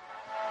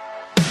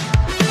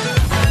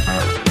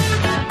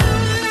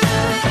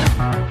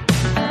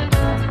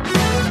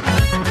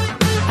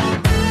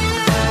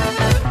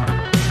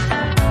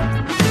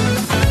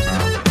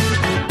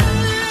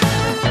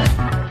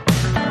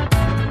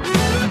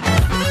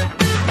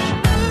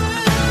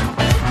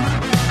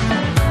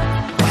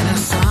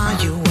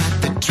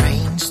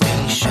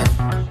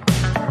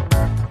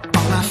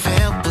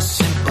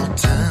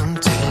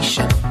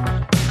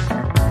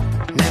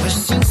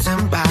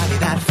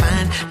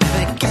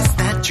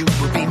 You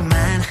will be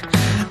mine.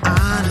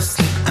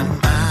 Honestly, I'm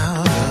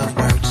out of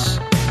words.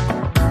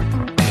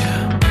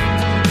 Yeah.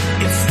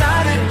 It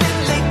started with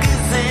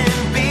liquors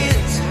and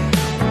beers.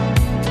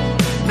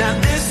 Now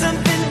there's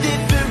something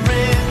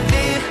different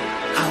here.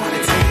 I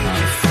wanna take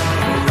you for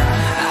a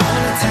ride. I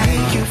wanna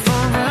take you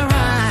for a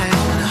ride. I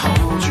wanna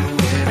hold you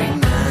every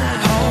night.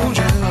 Hold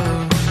you.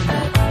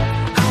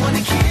 I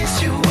wanna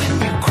kiss you when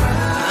you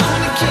cry. I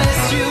wanna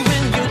kiss you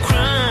when you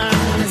cry. I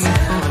wanna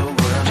tell the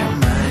world you're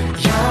mine.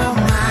 You're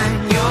mine.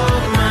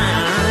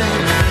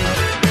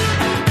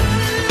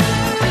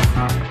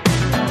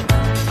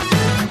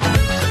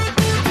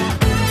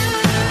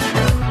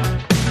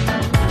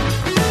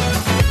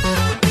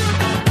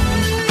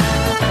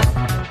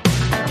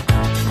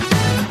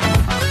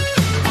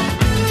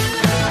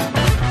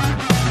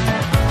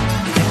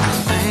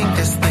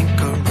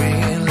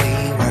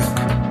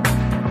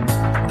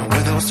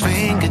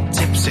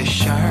 Fingertips, a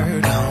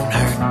shirt don't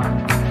hurt.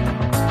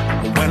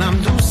 When I'm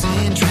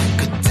losing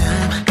track of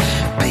time,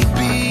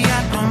 baby,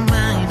 I don't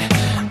mind.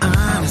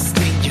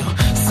 Honestly, you're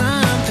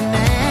something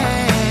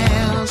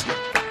else.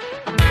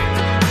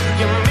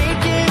 You're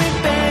making it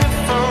better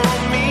for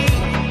me.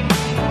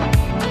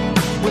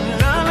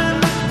 With all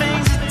of the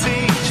things you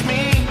teach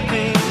me,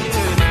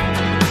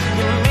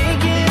 you're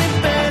making it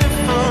better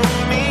for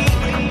me.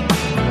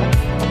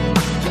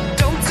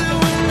 Don't do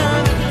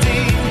another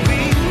day.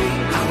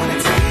 I wanna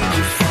take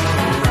you for a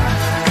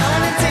ride.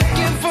 Gonna take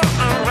you for a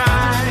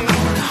ride. I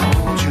wanna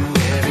hold you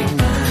every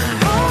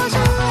night. Hold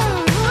you.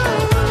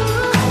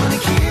 I wanna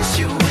kiss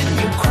you when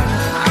you cry.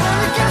 I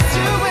wanna kiss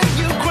you when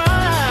you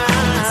cry. I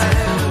wanna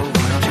tell the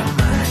world you're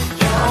mine.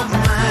 You're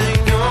mine.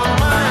 You're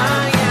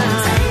mine. I wanna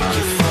take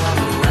you for a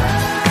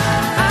ride.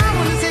 I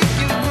wanna take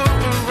you for a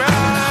ride. I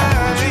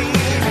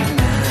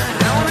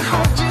wanna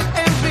hold you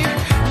every night. I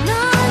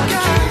wanna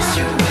kiss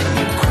you when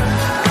you cry. I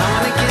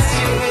wanna kiss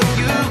you when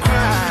you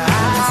cry.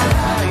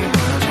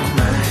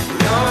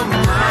 You're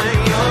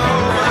mine, you're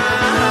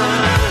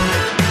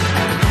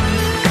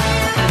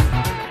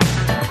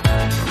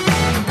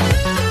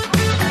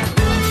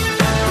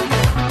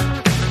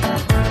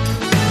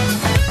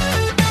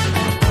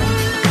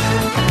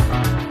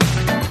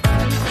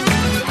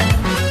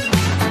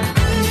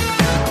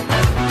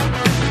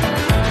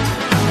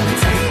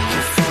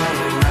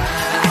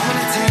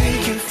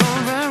take you for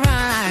a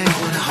ride. I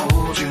wanna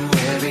hold you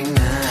every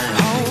night.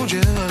 Hold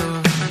you.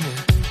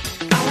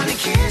 I wanna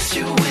kiss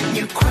you when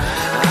you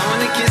cry. I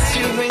wanna kiss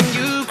you when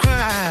you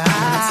cry. I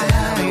wanna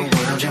tell the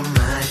world you're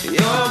mine.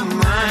 You're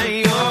mine,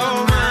 you're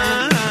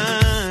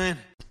mine.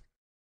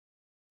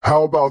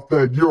 How about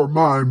that You're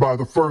Mine by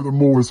the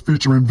Furthermores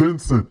featuring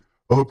Vincent?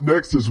 Up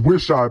next is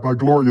Wish I by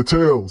Gloria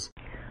Tales.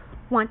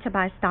 Want to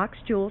buy stocks,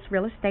 jewels,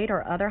 real estate,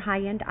 or other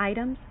high-end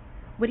items?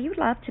 Would you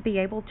love to be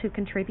able to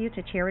contribute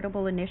to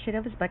charitable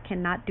initiatives but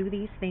cannot do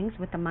these things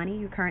with the money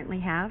you currently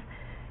have?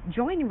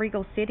 Join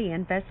Regal City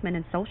Investment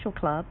and Social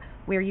Club,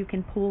 where you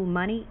can pool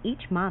money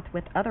each month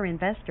with other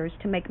investors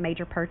to make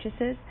major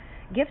purchases,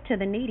 give to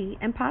the needy,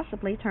 and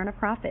possibly turn a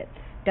profit.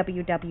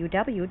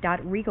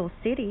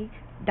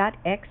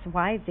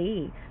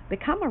 www.regalcity.xyz.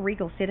 Become a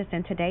Regal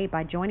citizen today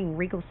by joining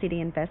Regal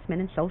City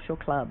Investment and Social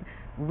Club.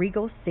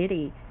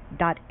 regalcity.xyz.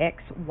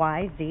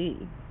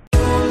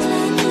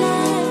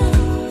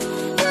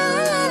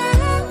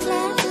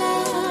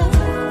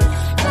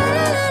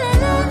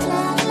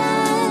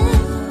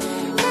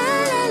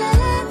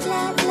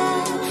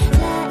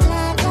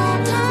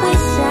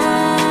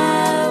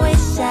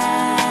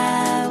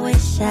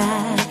 Wish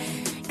I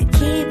could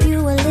keep you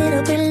a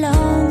little bit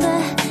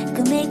longer,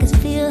 could make us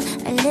feel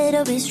a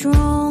little bit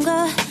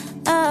stronger.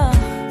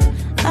 Oh.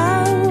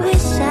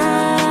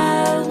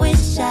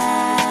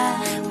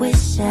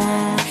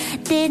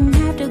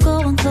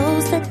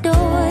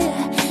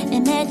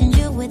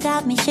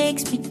 without me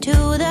shakes me to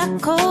the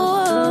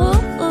core.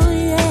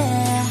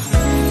 Yeah.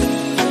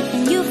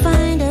 And you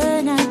find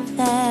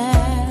another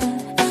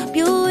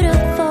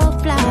beautiful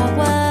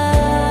flower,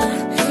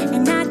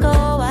 and I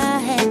go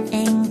ahead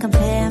and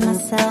compare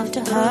myself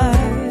to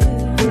her.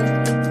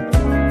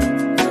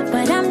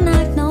 But I'm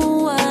not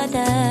no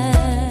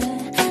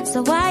other,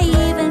 so why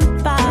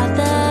even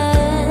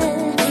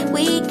bother?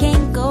 We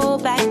can't go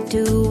back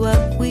to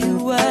what we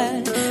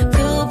were.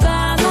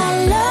 Goodbye,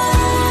 my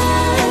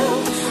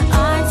love.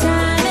 Our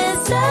time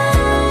is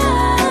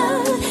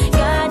up.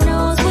 God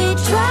knows we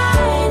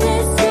tried.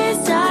 This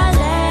is our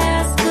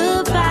last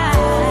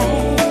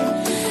goodbye.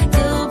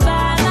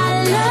 Goodbye,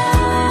 my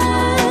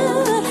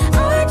love.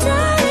 Our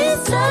time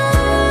is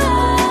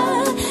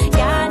up.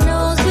 God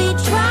knows we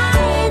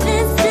tried.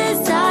 This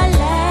is our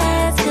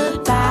last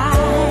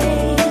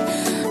goodbye.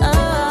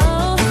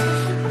 Oh,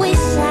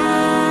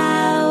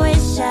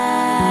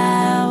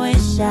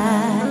 wish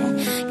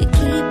I could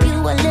keep you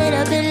a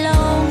little bit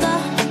longer,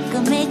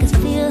 could make us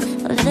feel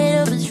a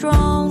little bit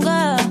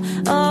stronger.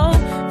 Oh,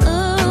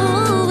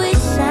 ooh,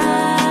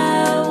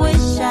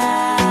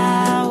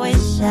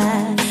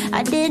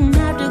 I didn't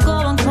have to go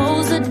and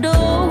close the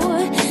door.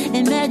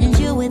 Imagine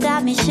you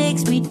without me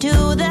shakes me to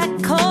the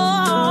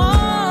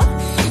core.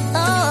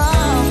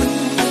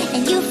 Oh,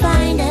 and you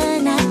find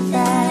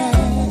another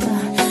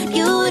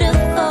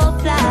beautiful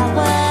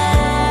flower,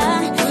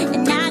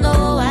 and I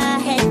go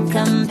ahead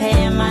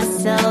compare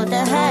myself to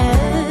her.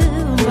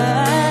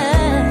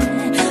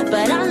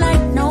 But I'm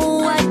like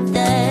no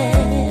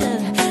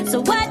other,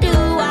 so why do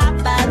I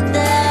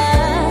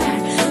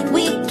bother?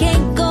 We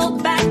can't go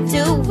back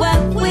to what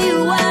we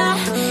were.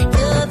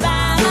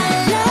 Goodbye,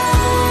 my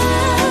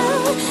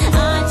love.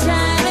 Our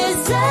time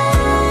is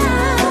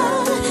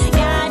up.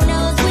 God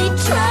knows we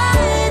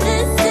tried.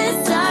 This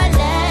is our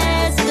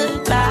last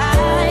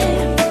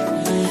goodbye.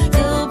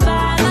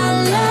 Goodbye, my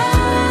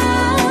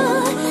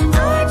love.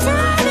 Our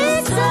time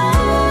is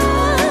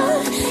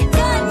up.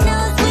 God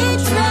knows we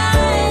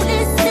tried.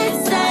 This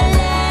is our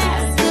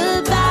last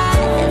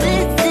goodbye.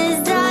 This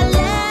is our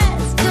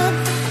last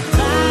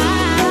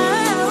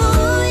goodbye.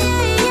 Ooh,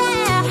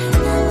 yeah.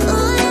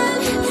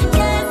 Ooh,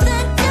 guess the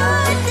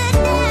doors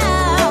are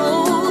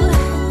down.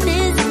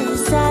 This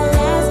is our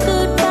last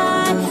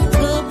goodbye.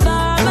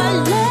 Goodbye, my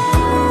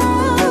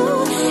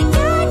love.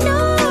 God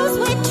knows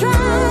we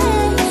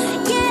tried.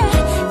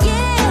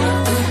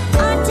 Yeah.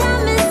 Our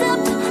time is up.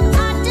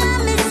 Our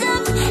time is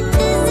up.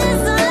 This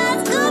is our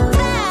last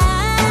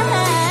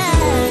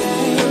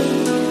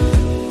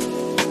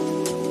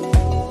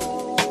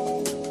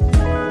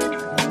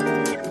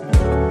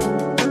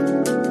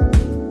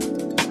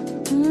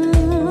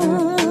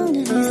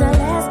This is our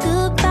last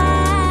goodbye.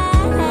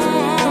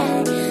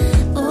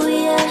 Ooh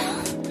yeah,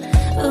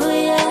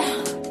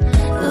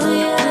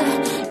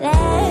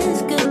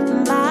 last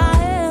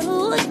goodbye.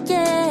 Ooh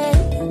yeah.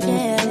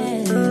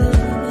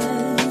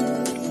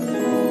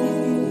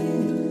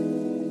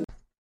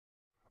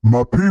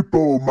 My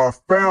people, my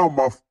fam,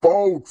 my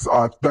folks,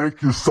 I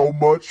thank you so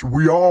much.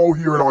 We all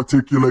here at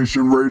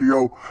Articulation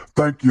Radio,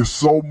 thank you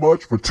so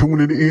much for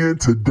tuning in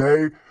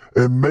today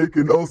and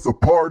making us a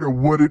part of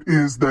what it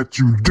is that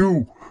you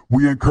do.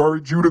 We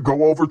encourage you to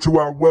go over to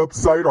our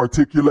website,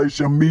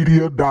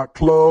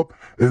 articulationmedia.club,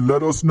 and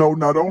let us know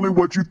not only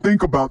what you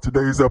think about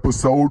today's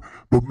episode,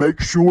 but make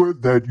sure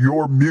that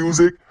your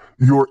music,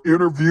 your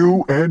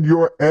interview, and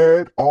your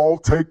ad all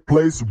take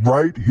place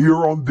right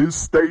here on this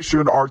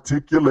station,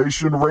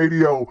 Articulation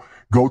Radio.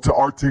 Go to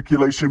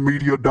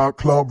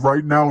articulationmedia.club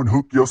right now and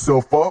hook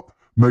yourself up.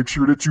 Make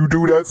sure that you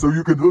do that so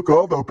you can hook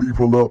other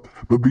people up.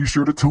 But be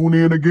sure to tune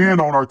in again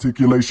on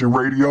Articulation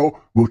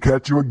Radio. We'll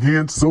catch you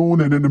again soon.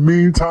 And in the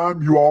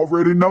meantime, you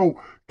already know,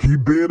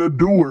 keep being a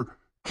doer,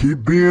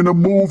 keep being a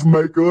move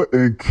maker,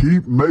 and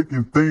keep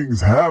making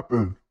things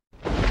happen.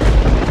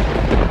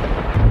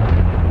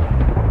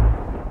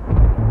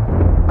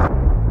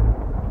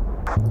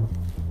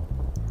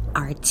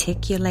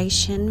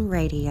 Articulation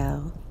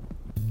Radio.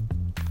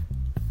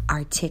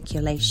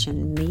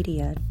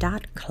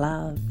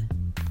 Articulationmedia.club.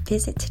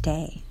 Visit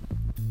today.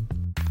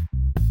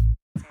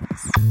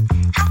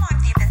 How long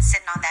have you been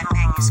sitting on that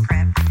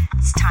manuscript?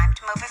 It's time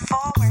to move it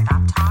forward.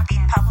 Stop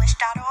talking.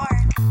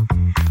 Beingpublished.org.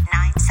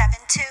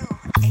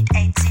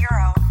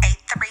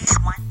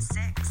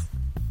 972-880-8316.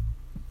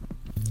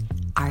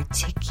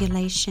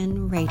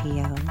 Articulation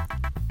Radio.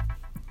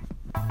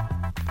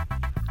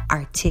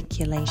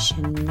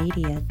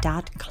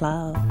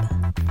 Articulationmedia.club.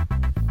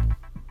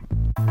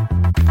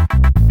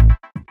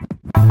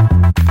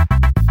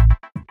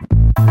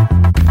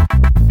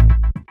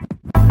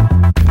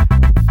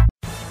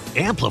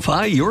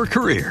 Amplify your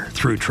career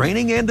through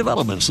training and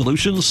development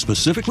solutions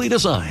specifically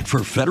designed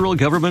for federal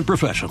government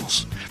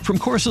professionals. From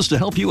courses to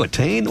help you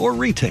attain or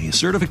retain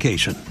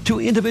certification,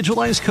 to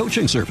individualized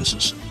coaching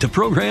services, to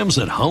programs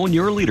that hone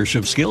your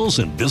leadership skills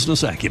and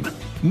business acumen,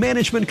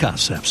 Management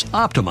Concepts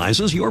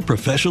optimizes your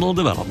professional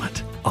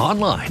development.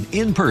 Online,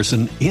 in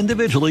person,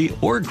 individually,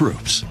 or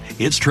groups,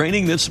 it's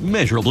training that's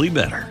measurably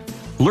better.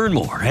 Learn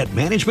more at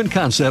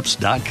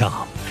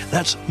managementconcepts.com.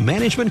 That's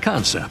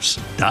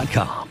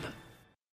managementconcepts.com.